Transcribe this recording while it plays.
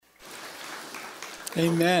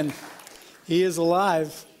Amen. He is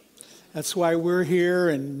alive. That's why we're here,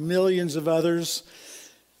 and millions of others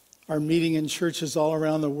are meeting in churches all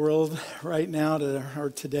around the world right now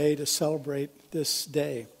today to celebrate this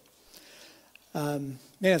day. Man,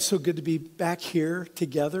 it's so good to be back here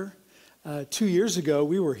together. 2 years ago,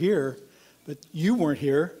 we were here, but you weren't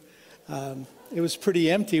here. It was pretty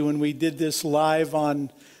empty when we did this live online.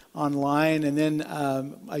 And then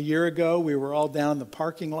a year ago, we were all down in the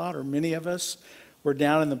parking lot, or many of us were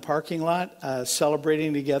down in the parking lot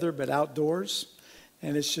celebrating together, but outdoors.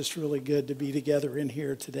 And it's just really good to be together in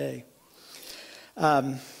here today.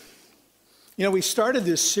 We started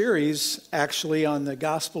this series actually on the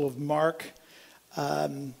Gospel of Mark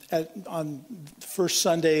on first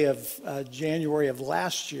Sunday of January of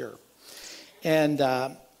last year. And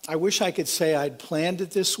I wish I could say I'd planned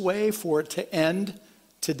it this way for it to end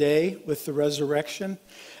today with the resurrection.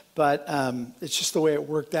 But it's just the way it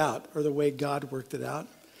worked out, or the way God worked it out.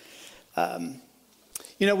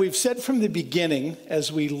 We've said from the beginning,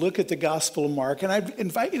 as we look at the Gospel of Mark, and I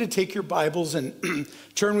invite you to take your Bibles and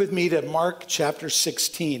turn with me to Mark chapter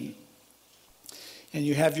 16. And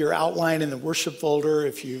you have your outline in the worship folder,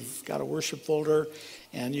 if you've got a worship folder,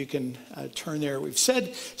 and you can turn there. We've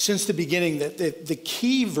said since the beginning that the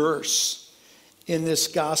key verse in this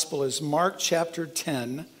Gospel is Mark chapter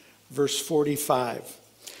 10, verse 45.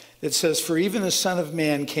 It says, "For even the Son of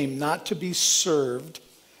Man came not to be served,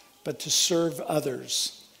 but to serve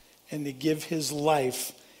others, and to give his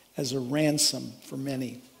life as a ransom for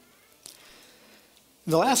many."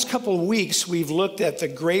 In the last couple of weeks, we've looked at the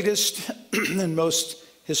greatest and most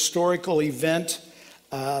historical event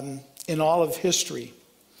in all of history,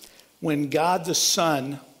 when God the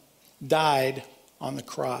Son died on the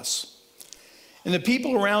cross. And the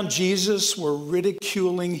people around Jesus were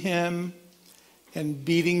ridiculing him and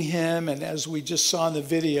beating him. And as we just saw in the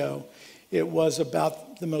video, it was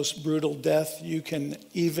about the most brutal death you can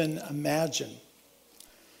even imagine.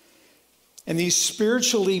 And these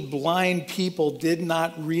spiritually blind people did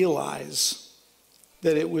not realize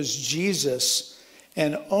that it was Jesus,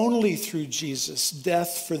 and only through Jesus'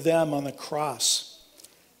 death for them on the cross,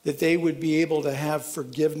 that they would be able to have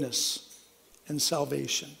forgiveness and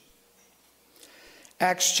salvation.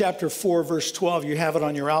 Acts chapter 4, verse 12, you have it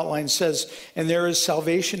on your outline, says, "And there is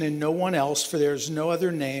salvation in no one else, for there is no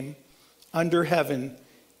other name under heaven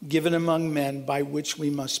given among men by which we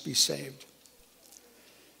must be saved."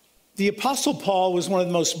 The Apostle Paul was one of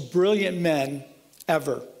the most brilliant men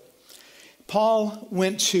ever. Paul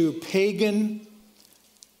went to pagan,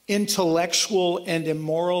 intellectual, and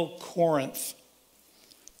immoral Corinth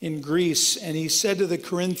in Greece, and he said to the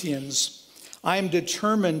Corinthians, "I am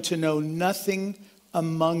determined to know nothing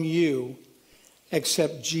among you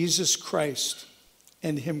except Jesus Christ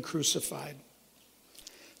and him crucified."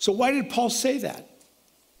 So why did Paul say that?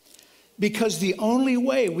 Because the only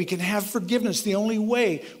way we can have forgiveness, the only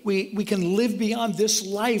way we can live beyond this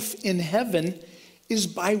life in heaven is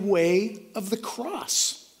by way of the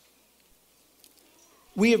cross.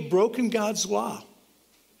 We have broken God's law.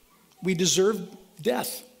 We deserve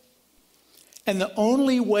death. And the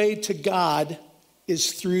only way to God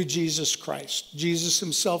is through Jesus Christ. Jesus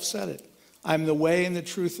himself said it. "I'm the way and the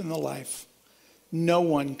truth and the life. No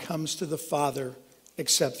one comes to the Father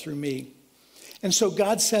except through me." And so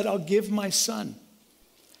God said, "I'll give my son.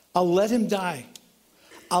 I'll let him die.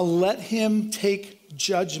 I'll let him take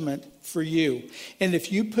judgment for you. And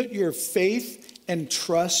if you put your faith and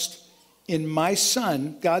trust in my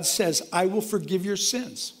son," God says, "I will forgive your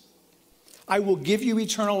sins. I will give you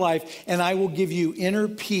eternal life, and I will give you inner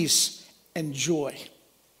peace and joy."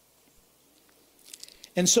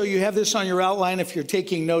 And so you have this on your outline if you're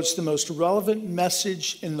taking notes. The most relevant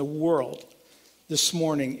message in the world this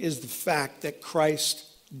morning is the fact that Christ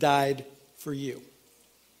died for you.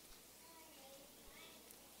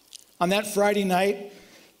 On that Friday night,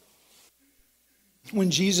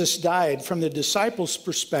 when Jesus died, from the disciples'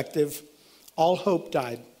 perspective, all hope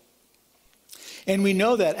died. And we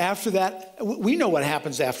know that after that, we know what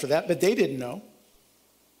happens after that, but they didn't know.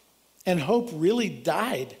 And hope really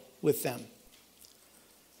died with them.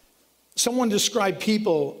 Someone described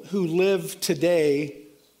people who live today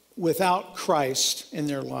without Christ in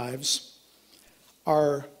their lives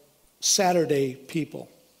are Saturday people.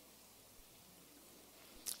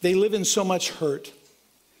 They live in so much hurt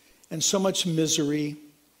and so much misery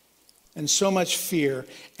and so much fear,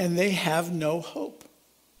 and they have no hope.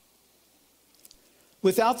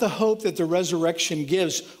 Without the hope that the resurrection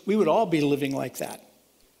gives, we would all be living like that.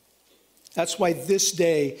 That's why this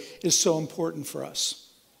day is so important for us.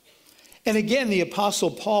 And again, the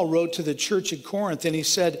Apostle Paul wrote to the church at Corinth, and he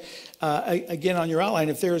said, again on your outline,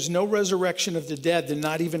 if there is no resurrection of the dead, then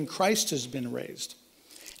not even Christ has been raised.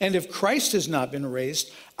 And if Christ has not been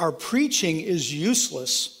raised, our preaching is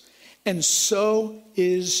useless, and so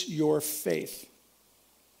is your faith.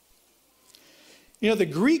 You know, the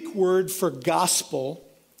Greek word for gospel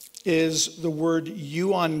is the word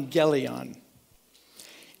euangelion.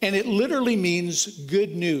 And it literally means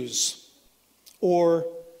good news or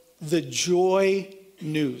the joy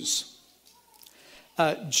news.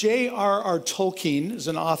 J.R.R. Tolkien is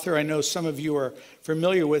an author I know some of you are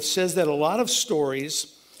familiar with, says that a lot of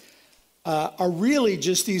stories are really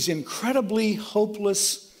just these incredibly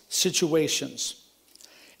hopeless situations.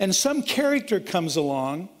 And some character comes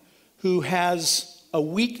along who has a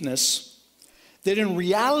weakness that in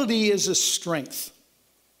reality is a strength.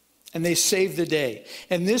 And they save the day.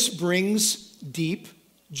 And this brings deep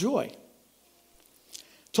joy.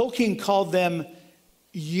 Tolkien called them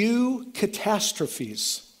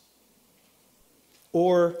eucatastrophes,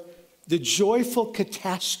 or the joyful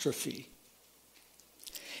catastrophe.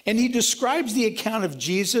 And he describes the account of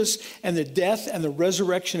Jesus and the death and the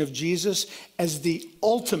resurrection of Jesus as the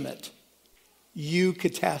ultimate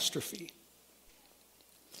eucatastrophe.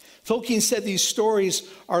 Tolkien said these stories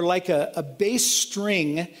are like a bass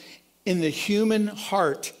string in the human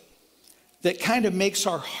heart that kind of makes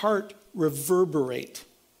our heart reverberate.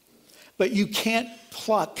 But you can't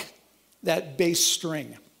pluck that bass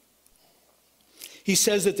string. He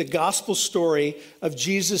says that the gospel story of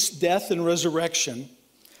Jesus' death and resurrection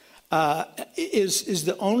is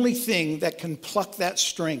the only thing that can pluck that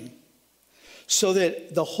string so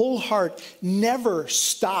that the whole heart never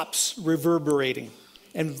stops reverberating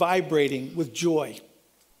and vibrating with joy.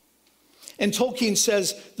 And Tolkien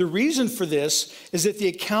says the reason for this is that the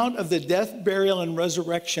account of the death, burial, and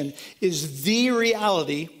resurrection is the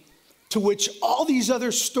reality to which all these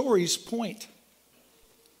other stories point.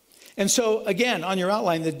 And so, again, on your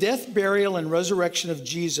outline, the death, burial, and resurrection of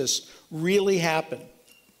Jesus really happened.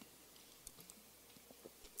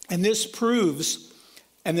 And this proves,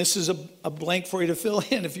 and this is a blank for you to fill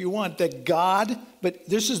in if you want, that God, but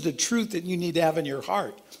this is the truth that you need to have in your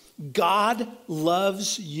heart. God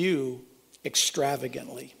loves you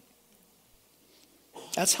extravagantly.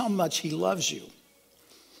 That's how much he loves you.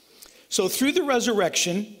 So through the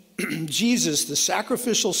resurrection, Jesus, the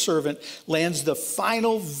sacrificial servant, lands the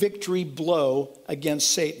final victory blow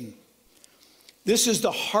against Satan. This is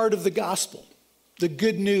the heart of the gospel, the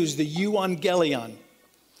good news, the euangelion.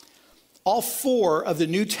 All four of the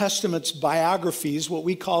New Testament's biographies, what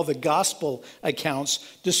we call the gospel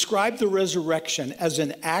accounts, describe the resurrection as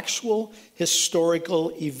an actual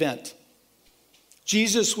historical event.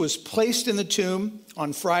 Jesus was placed in the tomb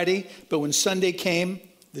on Friday, but when Sunday came,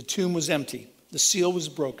 the tomb was empty. The seal was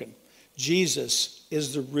broken. Jesus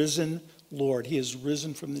is the risen Lord. He is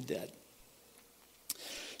risen from the dead.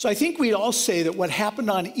 So I think we'd all say that what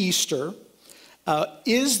happened on Easter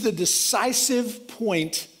is the decisive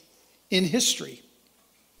point in history.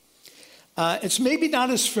 It's maybe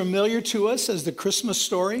not as familiar to us as the Christmas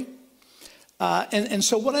story. And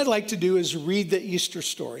so what I'd like to do is read the Easter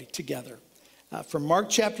story together. From Mark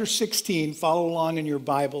chapter 16, follow along in your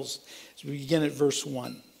Bibles as we begin at verse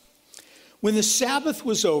 1. When the Sabbath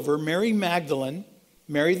was over, Mary Magdalene,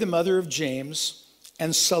 Mary the mother of James,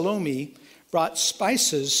 and Salome brought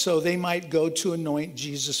spices so they might go to anoint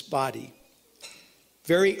Jesus' body.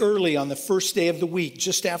 Very early on the first day of the week,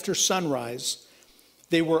 just after sunrise,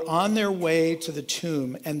 they were on their way to the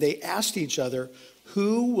tomb, and they asked each other,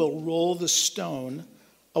 "Who will roll the stone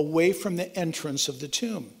away from the entrance of the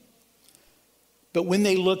tomb?" But when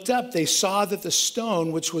they looked up, they saw that the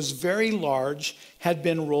stone, which was very large, had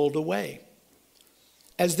been rolled away.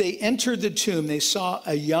 As they entered the tomb, they saw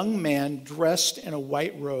a young man dressed in a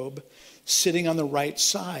white robe sitting on the right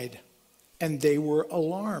side, and they were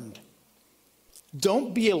alarmed.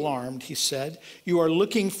 "Don't be alarmed," he said. "You are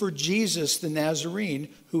looking for Jesus the Nazarene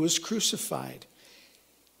who was crucified.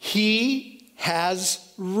 He has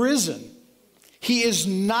risen. He is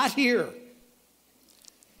not here.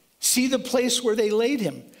 See the place where they laid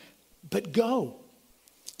him. But go,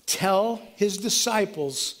 tell his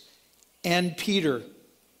disciples and Peter,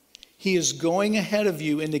 he is going ahead of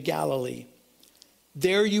you into Galilee.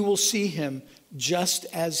 There you will see him just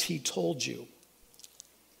as he told you."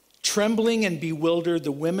 Trembling and bewildered,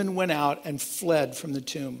 the women went out and fled from the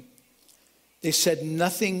tomb. They said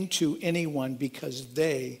nothing to anyone because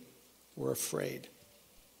they were afraid.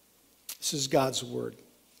 This is God's word.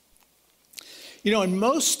 You know, in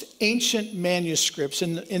most ancient manuscripts,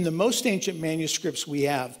 in the most ancient manuscripts we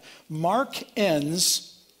have, Mark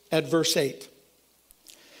ends at verse 8.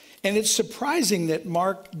 And it's surprising that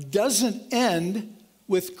Mark doesn't end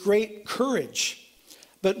with great courage,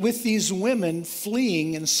 but with these women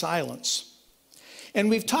fleeing in silence. And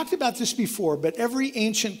we've talked about this before, but every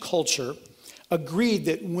ancient culture agreed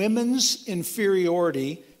that women's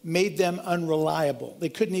inferiority made them unreliable. They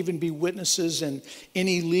couldn't even be witnesses in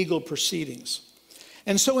any legal proceedings.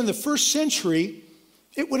 And so in the first century,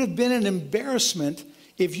 it would have been an embarrassment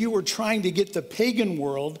if you were trying to get the pagan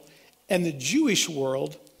world and the Jewish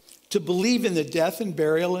world to believe in the death and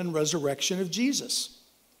burial and resurrection of Jesus.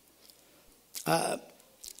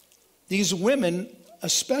 These women,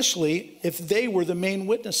 especially if they were the main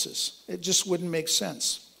witnesses, it just wouldn't make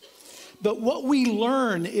sense. But what we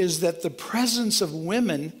learn is that the presence of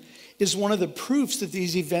women is one of the proofs that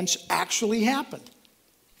these events actually happened.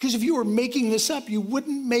 Because if you were making this up, you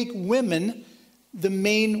wouldn't make women the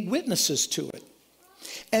main witnesses to it.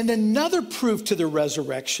 And another proof to the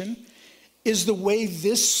resurrection is the way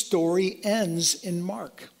this story ends in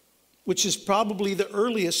Mark, which is probably the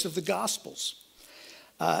earliest of the Gospels.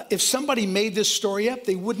 If somebody made this story up,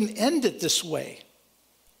 they wouldn't end it this way.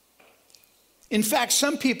 In fact,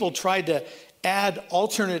 some people tried to add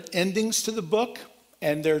alternate endings to the book,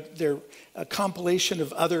 and they're a compilation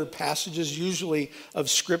of other passages, usually of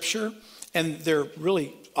Scripture, and they're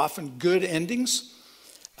really often good endings.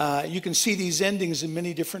 You can see these endings in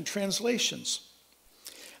many different translations.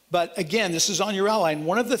 But again, this is on your outline.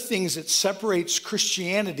 One of the things that separates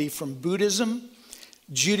Christianity from Buddhism,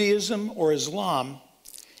 Judaism, or Islam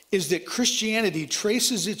is that Christianity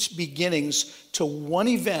traces its beginnings to one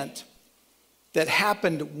event that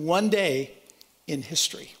happened one day in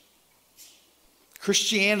history.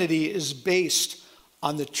 Christianity is based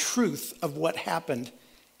on the truth of what happened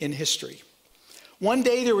in history. One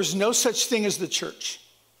day there was no such thing as the church.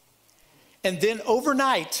 And then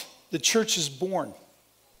overnight, the church is born.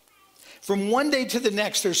 From one day to the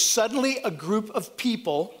next, there's suddenly a group of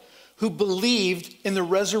people who believed in the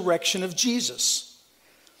resurrection of Jesus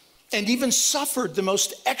and even suffered the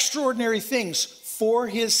most extraordinary things for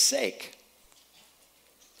his sake.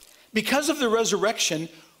 Because of the resurrection,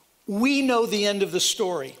 we know the end of the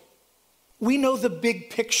story. We know the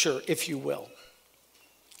big picture, if you will.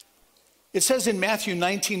 It says in Matthew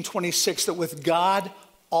 19:26 that with God,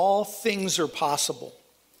 all things are possible.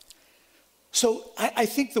 So I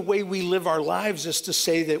think the way we live our lives is to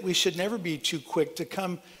say that we should never be too quick to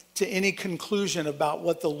come to any conclusion about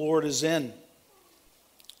what the Lord is in.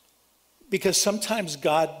 Because sometimes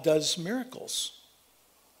God does miracles.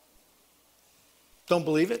 Don't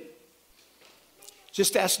believe it?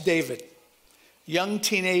 Just ask David. Young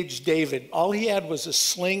teenage David. All he had was a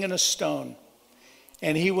sling and a stone.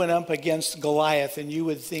 And he went up against Goliath, and you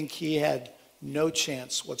would think he had no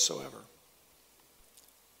chance whatsoever.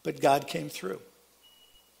 But God came through.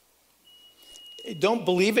 Don't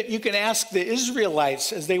believe it? You can ask the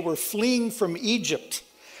Israelites as they were fleeing from Egypt,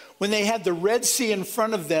 when they had the Red Sea in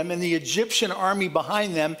front of them and the Egyptian army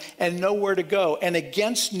behind them and nowhere to go. And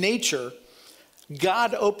against nature,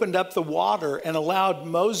 God opened up the water and allowed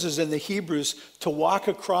Moses and the Hebrews to walk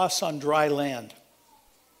across on dry land.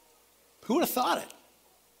 Who would have thought it?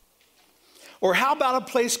 Or how about a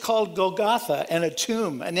place called Golgotha and a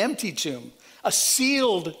tomb, an empty tomb, a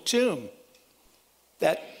sealed tomb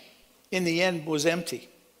that in the end was empty?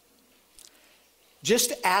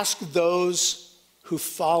 Just ask those who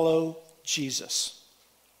follow Jesus.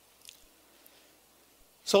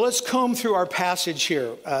 So let's comb through our passage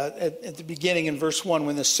here at the beginning in verse 1.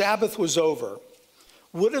 When the Sabbath was over,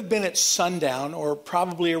 would have been at sundown or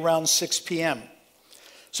probably around 6 p.m.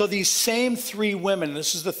 So these same three women,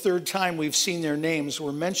 this is the third time we've seen their names,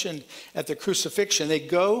 were mentioned at the crucifixion. They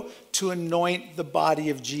go to anoint the body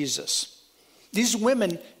of Jesus. These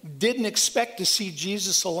women didn't expect to see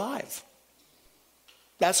Jesus alive.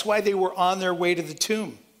 That's why they were on their way to the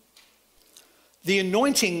tomb. The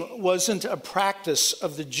anointing wasn't a practice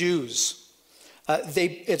of the Jews.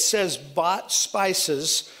 It says, bought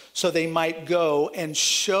spices so they might go and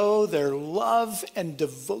show their love and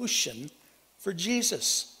devotion for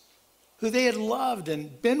Jesus, who they had loved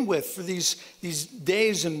and been with for these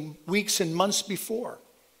days and weeks and months before.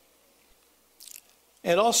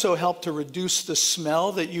 It also helped to reduce the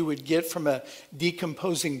smell that you would get from a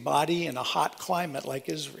decomposing body in a hot climate like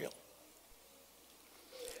Israel.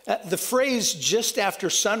 The phrase, just after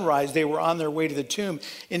sunrise, they were on their way to the tomb,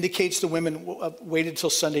 indicates the women waited till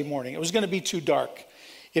Sunday morning. It was going to be too dark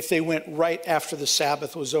if they went right after the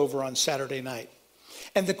Sabbath was over on Saturday night.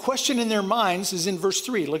 And the question in their minds is in verse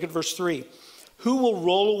 3. Look at verse 3. Who will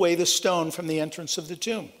roll away the stone from the entrance of the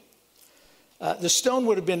tomb? The stone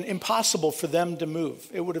would have been impossible for them to move.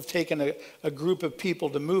 It would have taken a group of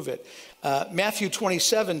people to move it. Matthew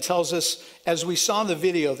 27 tells us, as we saw in the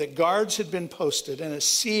video, that guards had been posted and a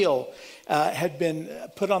seal had been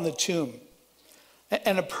put on the tomb.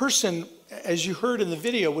 And a person, as you heard in the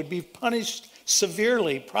video, would be punished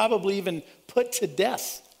severely, probably even put to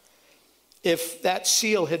death if that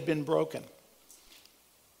seal had been broken.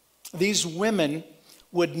 These women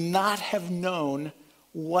would not have known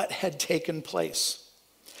what had taken place.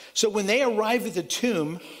 So when they arrive at the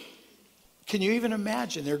tomb, can you even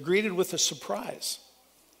imagine? They're greeted with a surprise.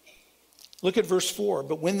 Look at verse 4.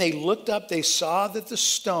 But when they looked up, they saw that the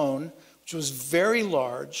stone, which was very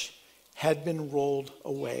large, had been rolled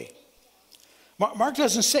away. Mark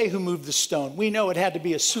doesn't say who moved the stone. We know it had to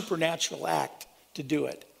be a supernatural act to do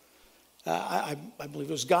it. I believe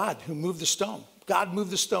it was God who moved the stone. God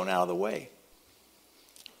moved the stone out of the way.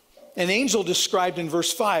 An angel described in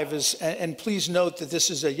verse 5 is, and please note that this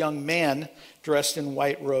is a young man dressed in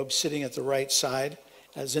white robes sitting at the right side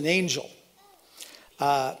as an angel.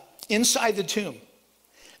 Inside the tomb.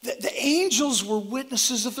 The angels were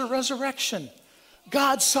witnesses of the resurrection.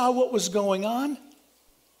 God saw what was going on.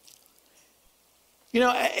 You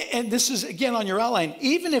know, and this is again on your outline,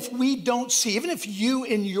 even if we don't see, even if you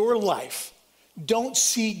in your life don't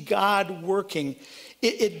see God working,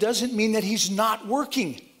 it doesn't mean that he's not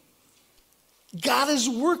working. God is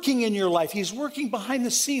working in your life. He's working behind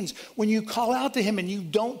the scenes. When you call out to him and you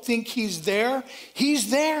don't think he's there, he's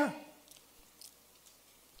there.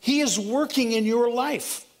 He is working in your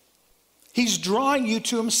life. He's drawing you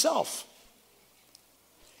to himself.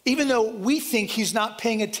 Even though we think he's not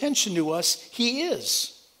paying attention to us, he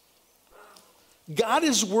is. God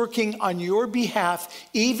is working on your behalf,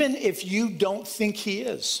 even if you don't think he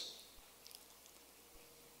is.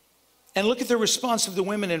 And look at the response of the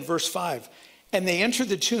women in verse 5. And they entered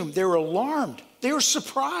the tomb. They were alarmed. They were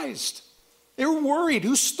surprised. They were worried.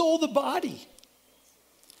 Who stole the body?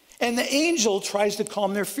 And the angel tries to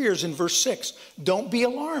calm their fears in verse 6. Don't be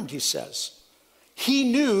alarmed, he says.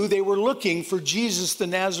 He knew they were looking for Jesus the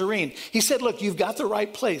Nazarene. He said, look, you've got the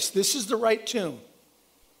right place. This is the right tomb.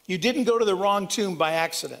 You didn't go to the wrong tomb by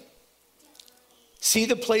accident. See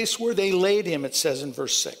the place where they laid him, it says in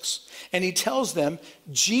verse 6. And he tells them,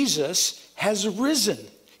 Jesus has risen.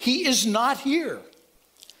 He is not here.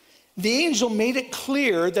 The angel made it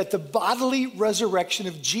clear that the bodily resurrection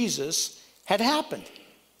of Jesus had happened.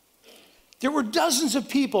 There were dozens of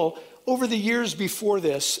people over the years before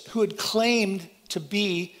this who had claimed to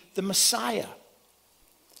be the Messiah.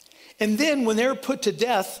 And then when they were put to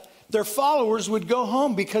death, their followers would go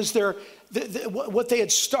home because what they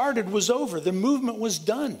had started was over. The movement was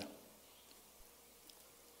done.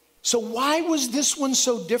 So why was this one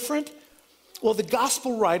so different? Well, the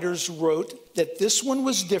gospel writers wrote that this one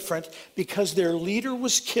was different because their leader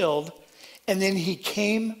was killed and then he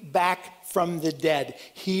came back from the dead.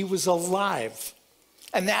 He was alive.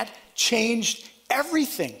 And that changed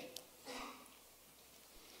everything.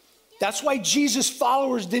 That's why Jesus'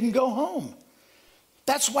 followers didn't go home.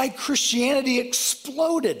 That's why Christianity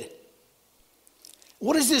exploded.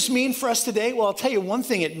 What does this mean for us today? Well, I'll tell you one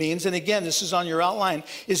thing it means, and again, this is on your outline,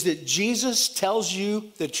 is that Jesus tells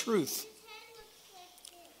you the truth.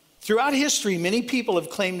 Throughout history, many people have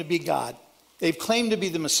claimed to be God. They've claimed to be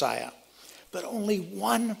the Messiah, but only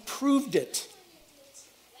one proved it.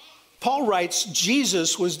 Paul writes,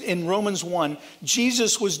 Jesus was, in Romans 1,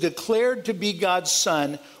 Jesus was declared to be God's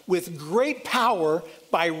son with great power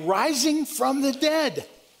by rising from the dead.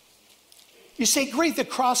 You say, great, the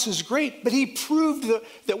cross is great, but he proved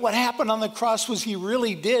that what happened on the cross was he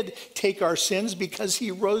really did take our sins because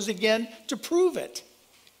he rose again to prove it.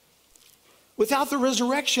 Without the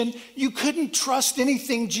resurrection, you couldn't trust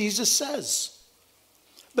anything Jesus says.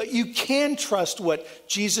 But you can trust what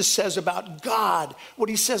Jesus says about God, what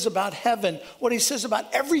he says about heaven, what he says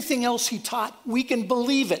about everything else he taught. We can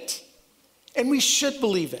believe it. And we should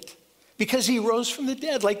believe it because he rose from the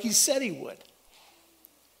dead like he said he would.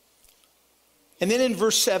 And then in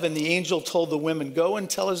verse 7, the angel told the women, go and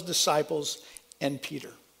tell his disciples and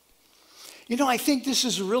Peter. You know, I think this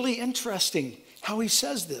is really interesting how he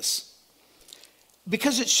says this.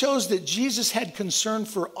 Because it shows that Jesus had concern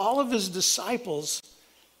for all of his disciples,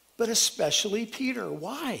 but especially Peter.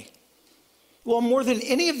 Why? Well, more than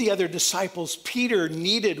any of the other disciples, Peter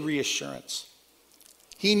needed reassurance.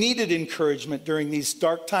 He needed encouragement during these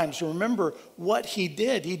dark times. Remember what he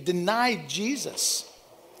did. He denied Jesus.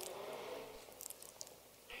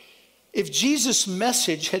 If Jesus'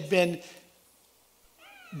 message had been,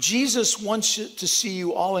 Jesus wants to see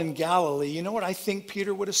you all in Galilee, you know what I think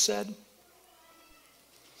Peter would have said?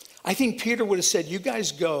 I think Peter would have said, you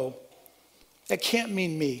guys go, That can't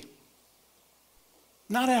mean me.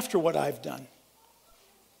 Not after what I've done.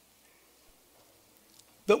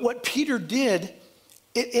 But what Peter did,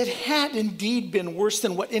 it had indeed been worse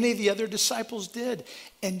than what any of the other disciples did.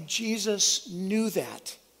 And Jesus knew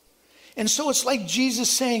that. And so it's like Jesus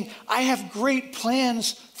saying, I have great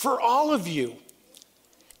plans for all of you.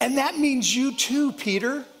 And that means you too,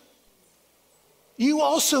 Peter. You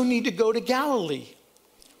also need to go to Galilee.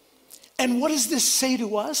 And what does this say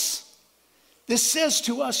to us? This says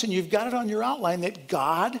to us, and you've got it on your outline, that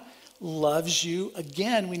God loves you,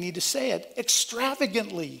 again, we need to say it,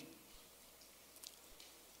 extravagantly.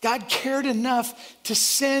 God cared enough to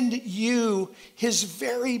send you his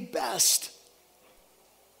very best.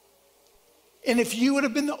 And if you would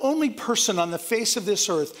have been the only person on the face of this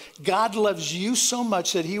earth, God loves you so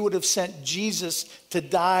much that he would have sent Jesus to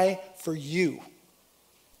die for you.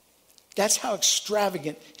 That's how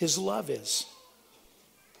extravagant his love is.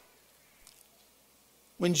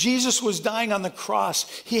 When Jesus was dying on the cross,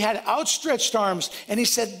 he had outstretched arms and he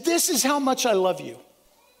said, this is how much I love you.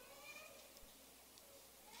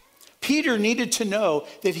 Peter needed to know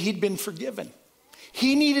that he'd been forgiven.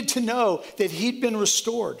 He needed to know that he'd been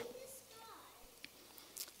restored.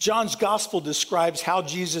 John's gospel describes how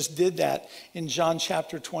Jesus did that in John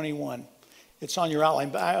chapter 21. It's on your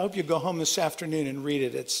outline, but I hope you go home this afternoon and read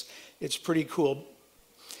it. It's pretty cool.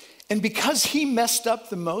 And because he messed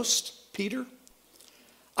up the most, Peter,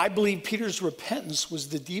 I believe Peter's repentance was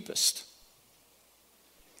the deepest.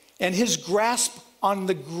 And his grasp on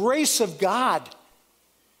the grace of God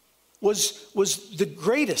was the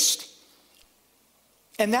greatest.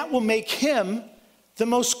 And that will make him the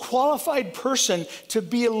most qualified person to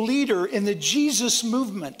be a leader in the Jesus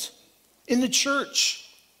movement, in the church.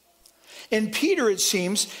 And Peter, it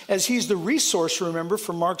seems, as he's the resource, remember,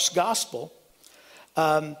 for Mark's gospel,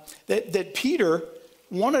 that Peter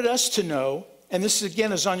wanted us to know, and this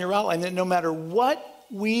again is on your outline, that no matter what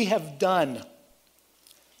we have done,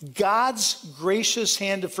 God's gracious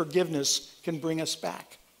hand of forgiveness can bring us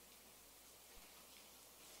back.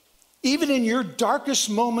 Even in your darkest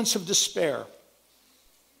moments of despair,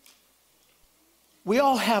 we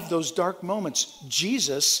all have those dark moments.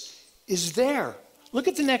 Jesus is there. Look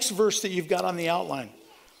at the next verse that you've got on the outline.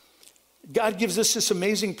 God gives us this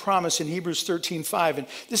amazing promise in Hebrews 13:5, and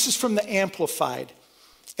this is from the Amplified.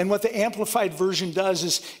 And what the Amplified version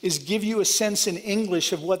does is give you a sense in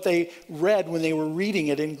English of what they read when they were reading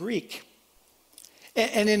it in Greek.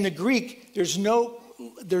 And in the Greek, there's no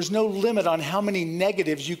limit on how many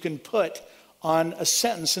negatives you can put on a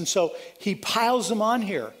sentence. And so he piles them on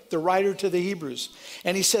here, the writer to the Hebrews.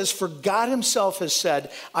 And he says, for God himself has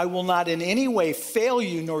said, I will not in any way fail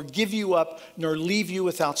you, nor give you up, nor leave you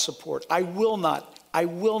without support. I will not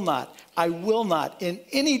in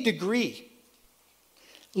any degree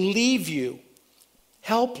leave you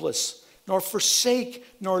helpless, nor forsake,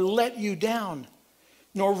 nor let you down,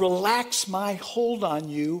 nor relax my hold on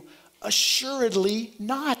you. Assuredly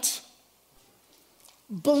not.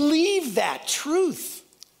 Believe that truth.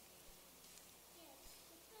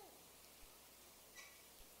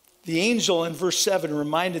 The angel in verse 7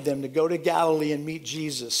 reminded them to go to Galilee and meet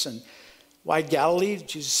Jesus. And why Galilee?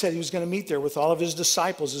 Jesus said he was going to meet there with all of his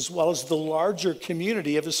disciples as well as the larger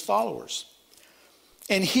community of his followers.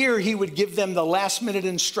 And here he would give them the last minute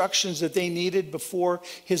instructions that they needed before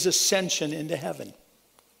his ascension into heaven.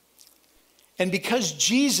 And because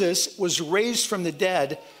Jesus was raised from the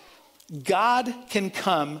dead, God can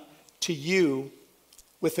come to you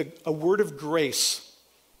with a word of grace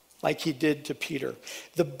like he did to Peter.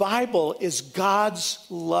 The Bible is God's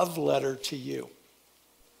love letter to you.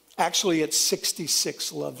 Actually, it's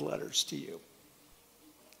 66 love letters to you.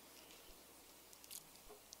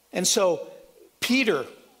 And so, Peter,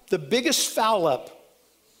 the biggest foul up,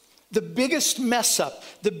 the biggest mess up,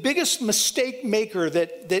 the biggest mistake maker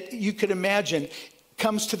that you could imagine,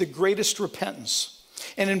 comes to the greatest repentance.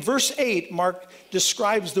 And in verse 8, Mark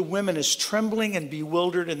describes the women as trembling and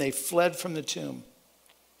bewildered, and they fled from the tomb.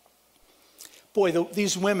 Boy,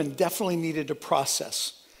 these women definitely needed to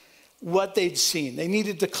process what they'd seen. They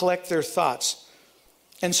needed to collect their thoughts.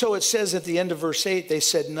 And so it says at the end of verse 8, they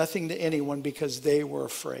said nothing to anyone because they were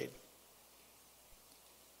afraid.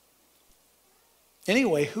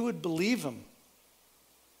 Anyway, who would believe them?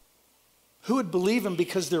 Who would believe them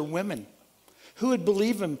because they're women? Who would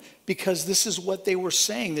believe them because this is what they were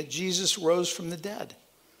saying, that Jesus rose from the dead?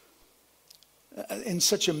 In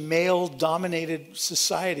such a male-dominated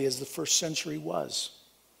society as the first century was.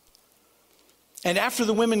 And after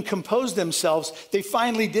the women composed themselves, they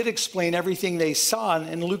finally did explain everything they saw. And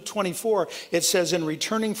in Luke 24, it says, in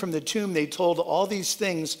returning from the tomb, they told all these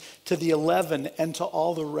things to the 11 and to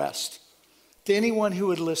all the rest. to anyone who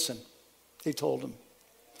would listen, they told him.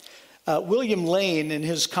 William Lane, in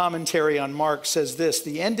his commentary on Mark, says this: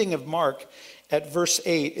 the ending of Mark at verse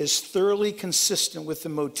 8 is thoroughly consistent with the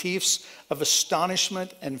motifs of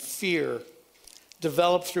astonishment and fear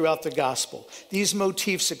developed throughout the gospel. These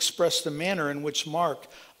motifs express the manner in which Mark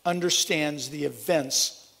understands the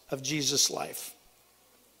events of Jesus' life.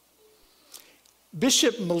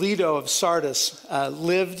 Bishop Melito of Sardis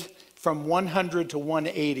lived from 100 to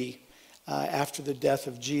 180 after the death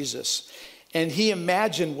of Jesus. And he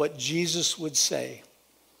imagined what Jesus would say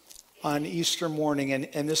on Easter morning.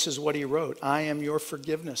 And this is what he wrote: I am your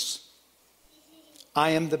forgiveness. I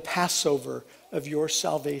am the Passover of your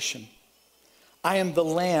salvation. I am the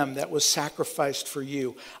lamb that was sacrificed for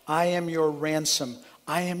you. I am your ransom.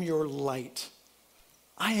 I am your light.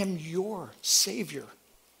 I am your Savior.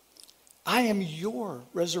 I am your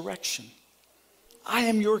resurrection. I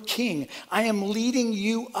am your king. I am leading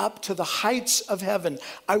you up to the heights of heaven.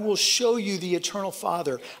 I will show you the eternal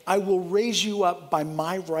Father. I will raise you up by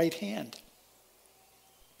my right hand.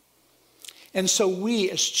 And so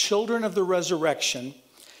we, as children of the resurrection,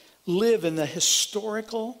 live in the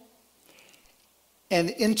historical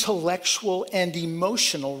and intellectual and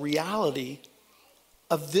emotional reality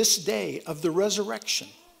of this day of the resurrection.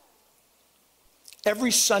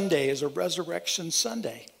 Every Sunday is a resurrection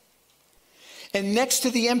Sunday. And next to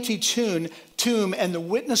the empty tomb and the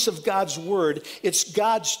witness of God's word, it's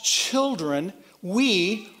God's children.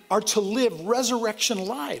 We are to live resurrection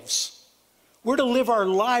lives. We're to live our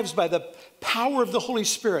lives by the power of the Holy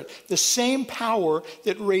Spirit. The same power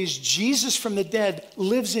that raised Jesus from the dead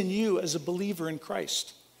lives in you as a believer in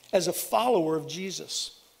Christ, as a follower of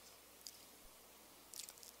Jesus.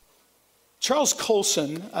 Charles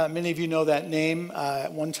Colson, many of you know that name.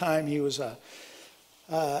 At one time he was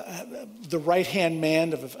the right-hand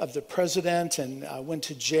man of the president, and went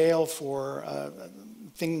to jail for a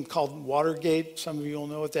thing called Watergate. Some of you will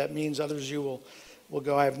know what that means. Others of you will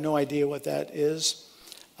go, I have no idea what that is.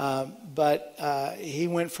 But he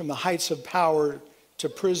went from the heights of power to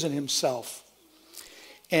prison himself.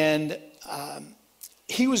 And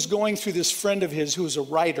he was going through this friend of his who was a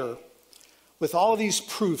writer with all of these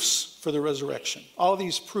proofs for the resurrection, all of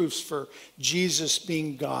these proofs for Jesus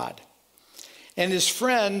being God. And his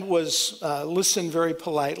friend was listened very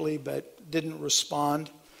politely, but didn't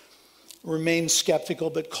respond, remained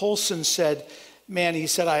skeptical. But Colson said, man, he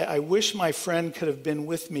said, I wish my friend could have been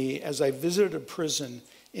with me as I visited a prison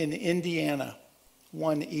in Indiana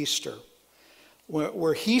one Easter,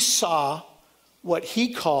 where he saw what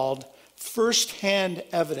he called firsthand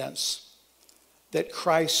evidence that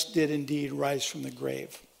Christ did indeed rise from the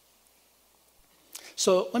grave.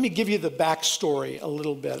 So let me give you the backstory a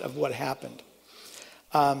little bit of what happened.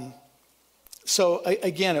 So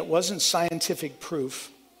again, it wasn't scientific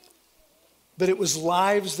proof, but it was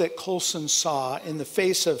lives that Colson saw in the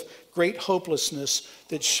face of great hopelessness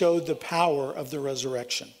that showed the power of the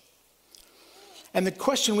resurrection. And the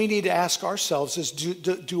question we need to ask ourselves is,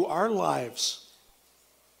 do our lives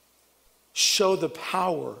show the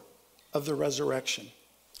power of the resurrection?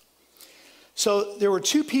 So there were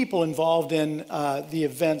two people involved in the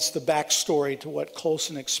events, the backstory to what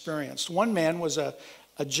Colson experienced. One man was a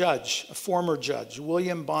judge, a former judge.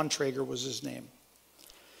 William Bontrager was his name.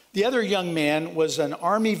 The other young man was an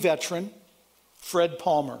Army veteran, Fred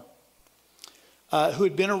Palmer, who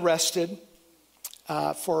had been arrested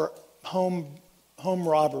for home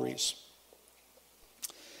robberies.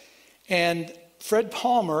 And Fred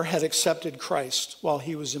Palmer had accepted Christ while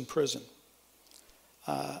he was in prison.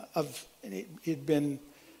 He'd been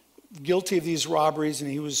guilty of these robberies,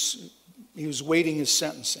 and he was waiting his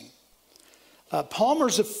sentencing.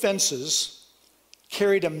 Palmer's offenses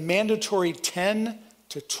carried a mandatory 10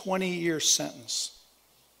 to 20-year sentence.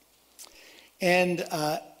 And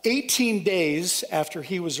 18 days after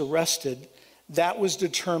he was arrested, that was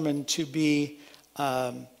determined to be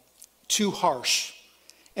too harsh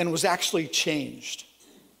and was actually changed.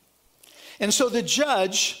 And so the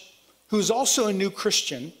judge, who's also a new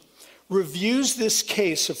Christian, reviews this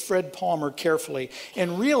case of Fred Palmer carefully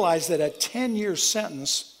and realized that a 10-year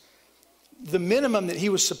sentence, the minimum that he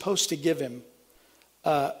was supposed to give him,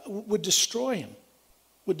 would destroy him,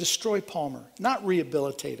 would destroy Palmer, not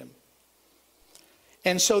rehabilitate him.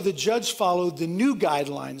 And so the judge followed the new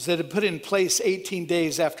guidelines that had put in place 18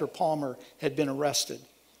 days after Palmer had been arrested.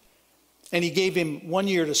 And he gave him 1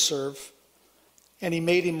 year to serve, and he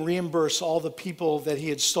made him reimburse all the people that he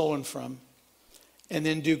had stolen from, and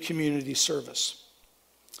then do community service.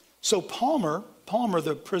 So Palmer,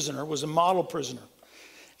 the prisoner, was a model prisoner.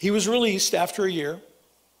 He was released after a year,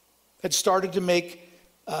 had started to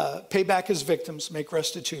pay back his victims, make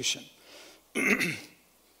restitution.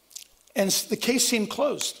 And the case seemed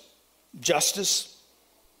closed. Justice,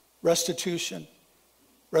 restitution,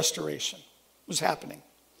 restoration was happening.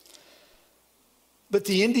 But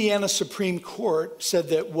the Indiana Supreme Court said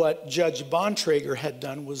that what Judge Bontrager had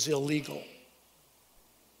done was illegal.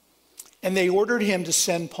 And they ordered him to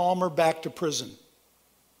send Palmer back to prison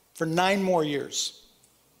for 9 more years.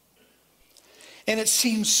 And it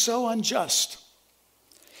seems so unjust.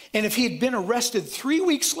 And if he had been arrested 3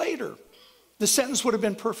 weeks later, the sentence would have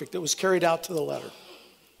been perfect. It was carried out to the letter.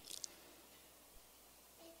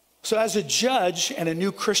 So as a judge and a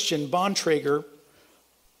new Christian, Bontrager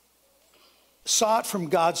saw it from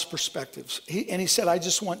God's perspective. He said, I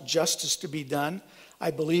just want justice to be done.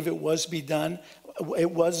 I believe it was done,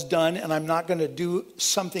 and I'm not going to do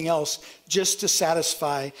something else just to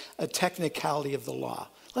satisfy a technicality of the law.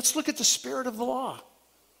 Let's look at the spirit of the law,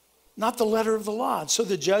 not the letter of the law. And so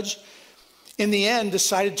the judge, in the end,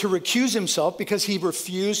 decided to recuse himself because he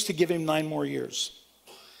refused to give him 9 more years.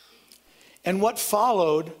 And what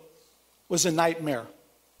followed was a nightmare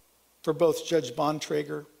for both Judge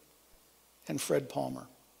Bontrager and Fred Palmer.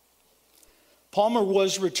 Palmer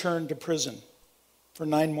was returned to prison for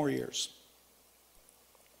 9 more years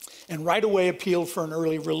and right away appealed for an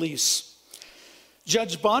early release.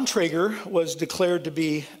 Judge Bontrager was declared to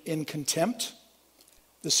be in contempt.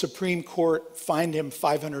 The Supreme Court fined him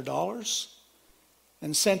 $500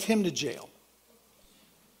 and sent him to jail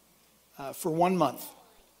for 1 month.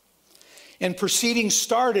 And proceedings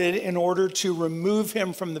started in order to remove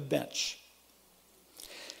him from the bench.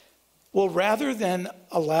 Well, rather than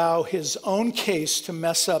allow his own case to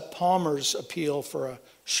mess up Palmer's appeal for a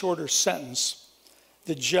shorter sentence,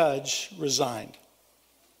 the judge resigned.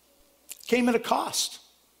 Came at a cost.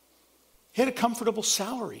 He had a comfortable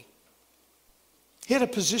salary. He had a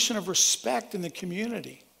position of respect in the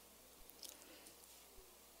community.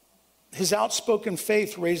 His outspoken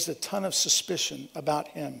faith raised a ton of suspicion about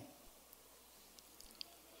him.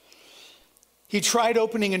 He tried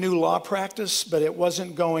opening a new law practice, but it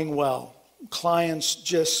wasn't going well. Clients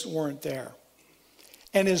just weren't there.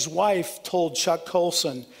 And his wife told Chuck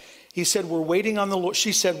Colson, she said, we're waiting on the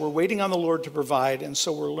Lord to provide, and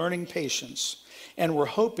so we're learning patience. And we're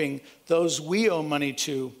hoping those we owe money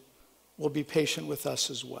to will be patient with us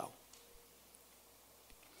as well.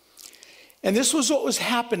 And this was what was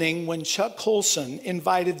happening when Chuck Colson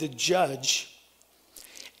invited the judge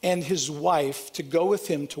and his wife to go with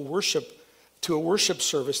him to a worship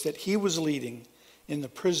service that he was leading in the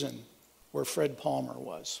prison where Fred Palmer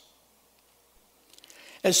was.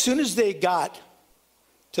 As soon as they got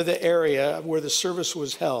to the area where the service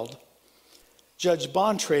was held, Judge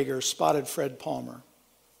Bontrager spotted Fred Palmer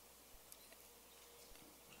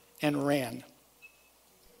and ran.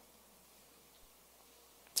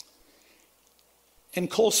 And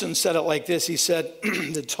Colson said it like this. He said,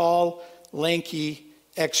 the tall, lanky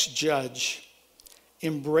ex-judge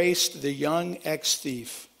embraced the young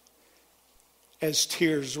ex-thief as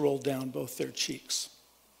tears rolled down both their cheeks.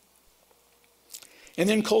 And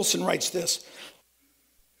then Colson writes this.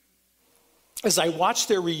 As I watched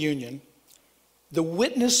their reunion, the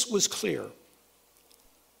witness was clear.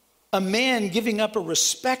 A man giving up a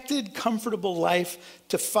respected, comfortable life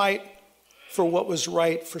to fight for what was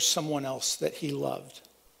right for someone else that he loved.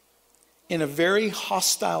 In a very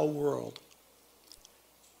hostile world,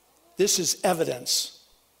 this is evidence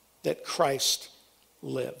that Christ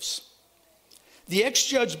lives. The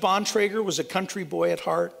ex-judge Bontrager was a country boy at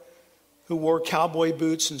heart who wore cowboy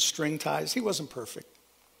boots and string ties. He wasn't perfect.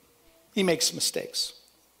 He makes mistakes.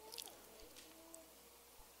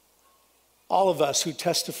 All of us who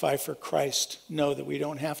testify for Christ know that we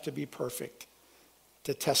don't have to be perfect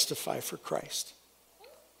to testify for Christ.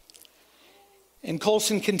 And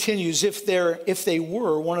Colson continues, if they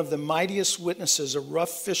were one of the mightiest witnesses, a rough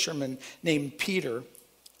fisherman named Peter,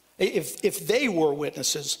 if they were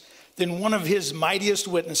witnesses, then one of his mightiest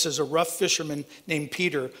witnesses, a rough fisherman named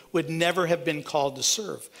Peter, would never have been called to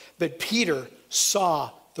serve. But Peter saw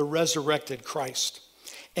the resurrected Christ,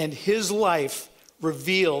 and his life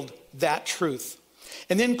revealed that truth.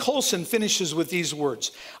 And then Colson finishes with these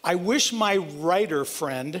words, I wish my writer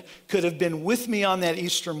friend could have been with me on that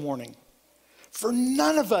Easter morning. For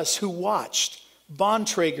none of us who watched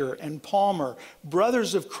Bontrager and Palmer,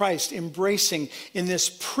 brothers of Christ, embracing in this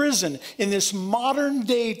prison, in this modern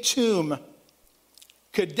day tomb,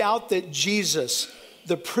 could doubt that Jesus,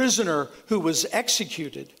 the prisoner who was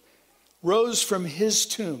executed, rose from his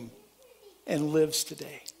tomb and lives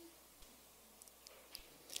today.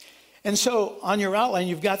 And so on your outline,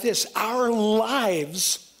 you've got this. Our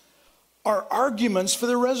lives are arguments for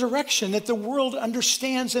the resurrection that the world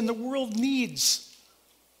understands and the world needs.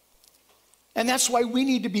 And that's why we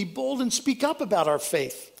need to be bold and speak up about our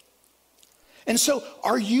faith. And so,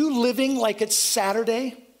 are you living like it's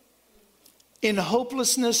Saturday in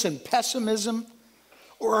hopelessness and pessimism?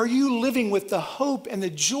 Or are you living with the hope and the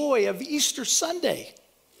joy of Easter Sunday?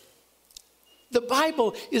 The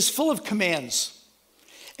Bible is full of commands.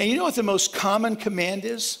 And you know what the most common command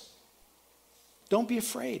is? Don't be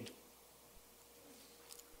afraid.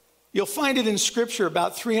 You'll find it in Scripture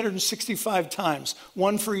about 365 times,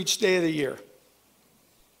 one for each day of the year,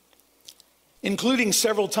 including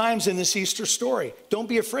several times in this Easter story. Don't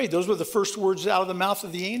be afraid. Those were the first words out of the mouth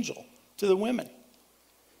of the angel to the women.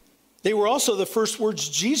 They were also the first words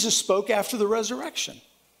Jesus spoke after the resurrection.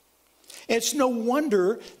 And it's no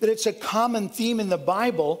wonder that it's a common theme in the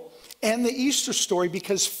Bible and the Easter story,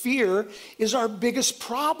 because fear is our biggest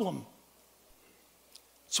problem.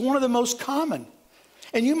 It's one of the most common.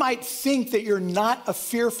 And you might think that you're not a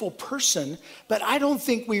fearful person, but I don't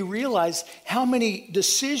think we realize how many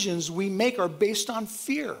decisions we make are based on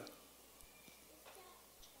fear.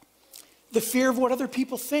 The fear of what other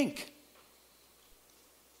people think.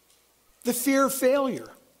 The fear of failure.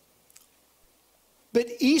 But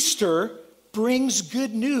Easter brings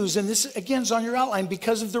good news, and this again is on your outline.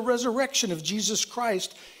 Because of the resurrection of Jesus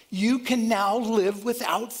Christ, you can now live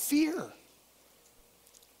without fear.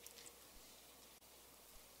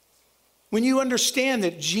 When you understand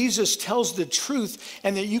that Jesus tells the truth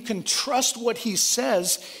and that you can trust what he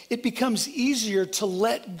says, it becomes easier to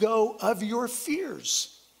let go of your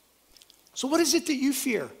fears. So what is it that you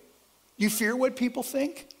fear? You fear what people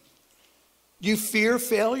think? You fear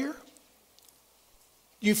failure?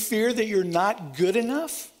 You fear that you're not good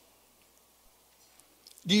enough?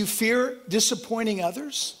 Do you fear disappointing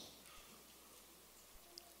others?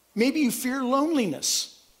 Maybe you fear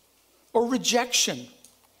loneliness or rejection,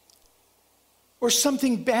 or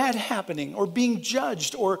something bad happening, or being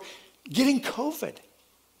judged, or getting COVID.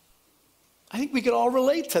 I think we could all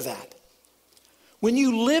relate to that. When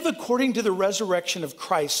you live according to the resurrection of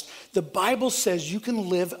Christ, the Bible says you can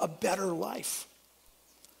live a better life,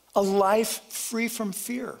 a life free from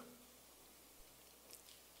fear.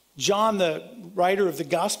 John, the writer of the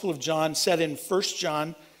Gospel of John, said in 1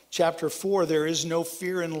 John Chapter 4, there is no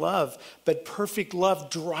fear in love, but perfect love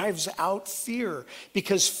drives out fear,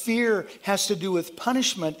 because fear has to do with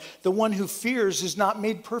punishment. The one who fears is not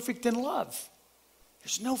made perfect in love.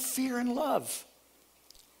 There's no fear in love.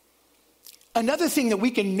 Another thing that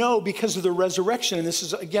we can know because of the resurrection, and this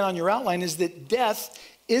is again on your outline, is that death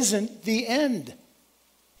isn't the end.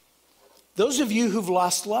 Those of you who've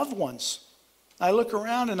lost loved ones, I look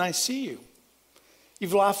around and I see you.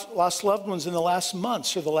 You've lost loved ones in the last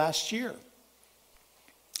months or the last year,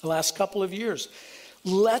 the last couple of years.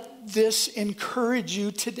 Let this encourage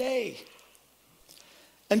you today.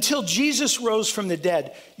 Until Jesus rose from the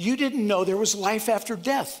dead, you didn't know there was life after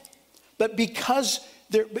death. But because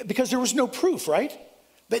there was no proof, right?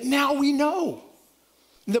 But now we know.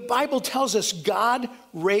 The Bible tells us God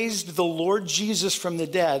raised the Lord Jesus from the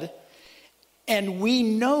dead, and we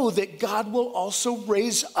know that God will also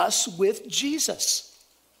raise us with Jesus.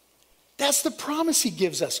 That's the promise he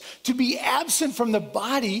gives us. To be absent from the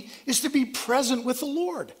body is to be present with the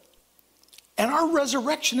Lord. And our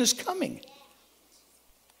resurrection is coming.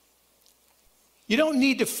 You don't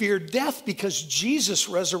need to fear death, because Jesus'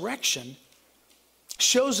 resurrection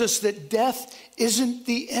shows us that death isn't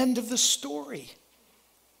the end of the story.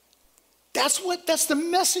 That's the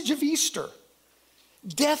message of Easter.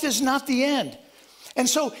 Death is not the end. And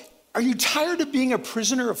so, are you tired of being a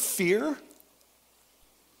prisoner of fear?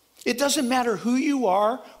 It doesn't matter who you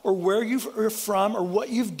are or where you're from or what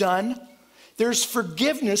you've done. There's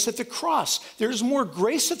forgiveness at the cross. There's more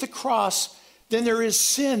grace at the cross than there is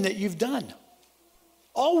sin that you've done.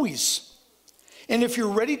 Always. And if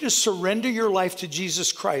you're ready to surrender your life to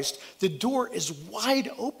Jesus Christ, the door is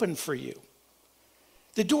wide open for you.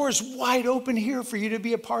 The door is wide open here for you to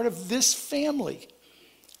be a part of this family.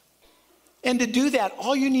 And to do that,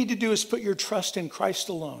 all you need to do is put your trust in Christ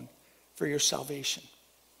alone for your salvation.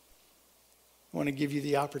 I want to give you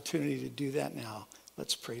the opportunity to do that now.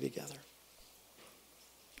 Let's pray together.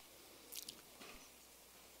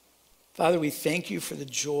 Father, we thank you for the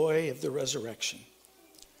joy of the resurrection.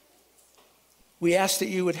 We ask that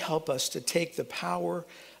you would help us to take the power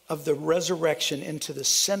of the resurrection into the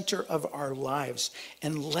center of our lives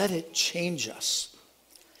and let it change us.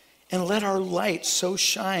 And let our light so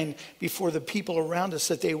shine before the people around us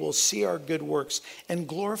that they will see our good works and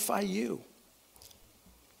glorify you.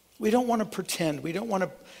 We don't want to pretend. We don't want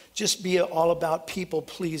to just be all about people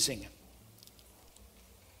pleasing.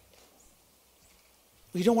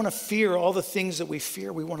 We don't want to fear all the things that we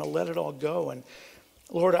fear. We want to let it all go. And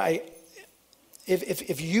Lord, I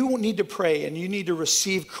if you need to pray and you need to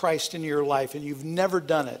receive Christ in your life and you've never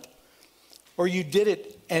done it, or you did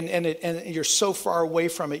it and you're so far away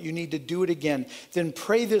from it, you need to do it again, then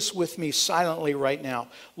pray this with me silently right now.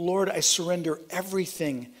 Lord, I surrender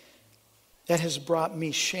everything that has brought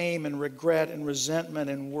me shame and regret and resentment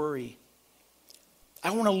and worry. I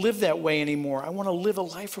don't want to live that way anymore. I want to live a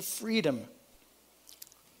life of freedom.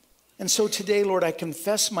 And so today, Lord, I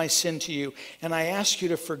confess my sin to you and I ask you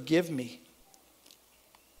to forgive me.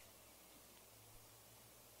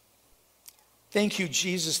 Thank you,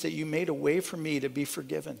 Jesus, that you made a way for me to be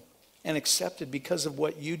forgiven and accepted because of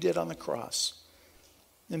what you did on the cross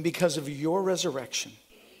and because of your resurrection.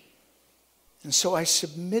 And so I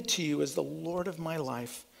submit to you as the Lord of my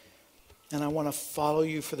life, and I want to follow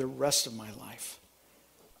you for the rest of my life.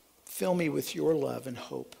 Fill me with your love and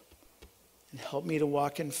hope, and help me to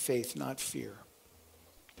walk in faith, not fear.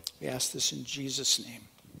 We ask this in Jesus' name.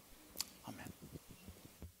 Amen.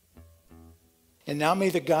 And now may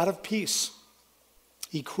the God of peace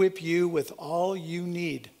equip you with all you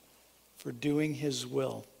need for doing his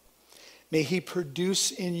will. May he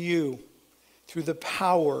produce in you, through the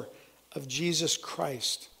power of Jesus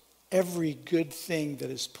Christ, every good thing that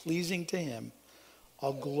is pleasing to him.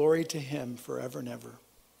 All glory to him forever and ever.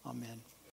 Amen.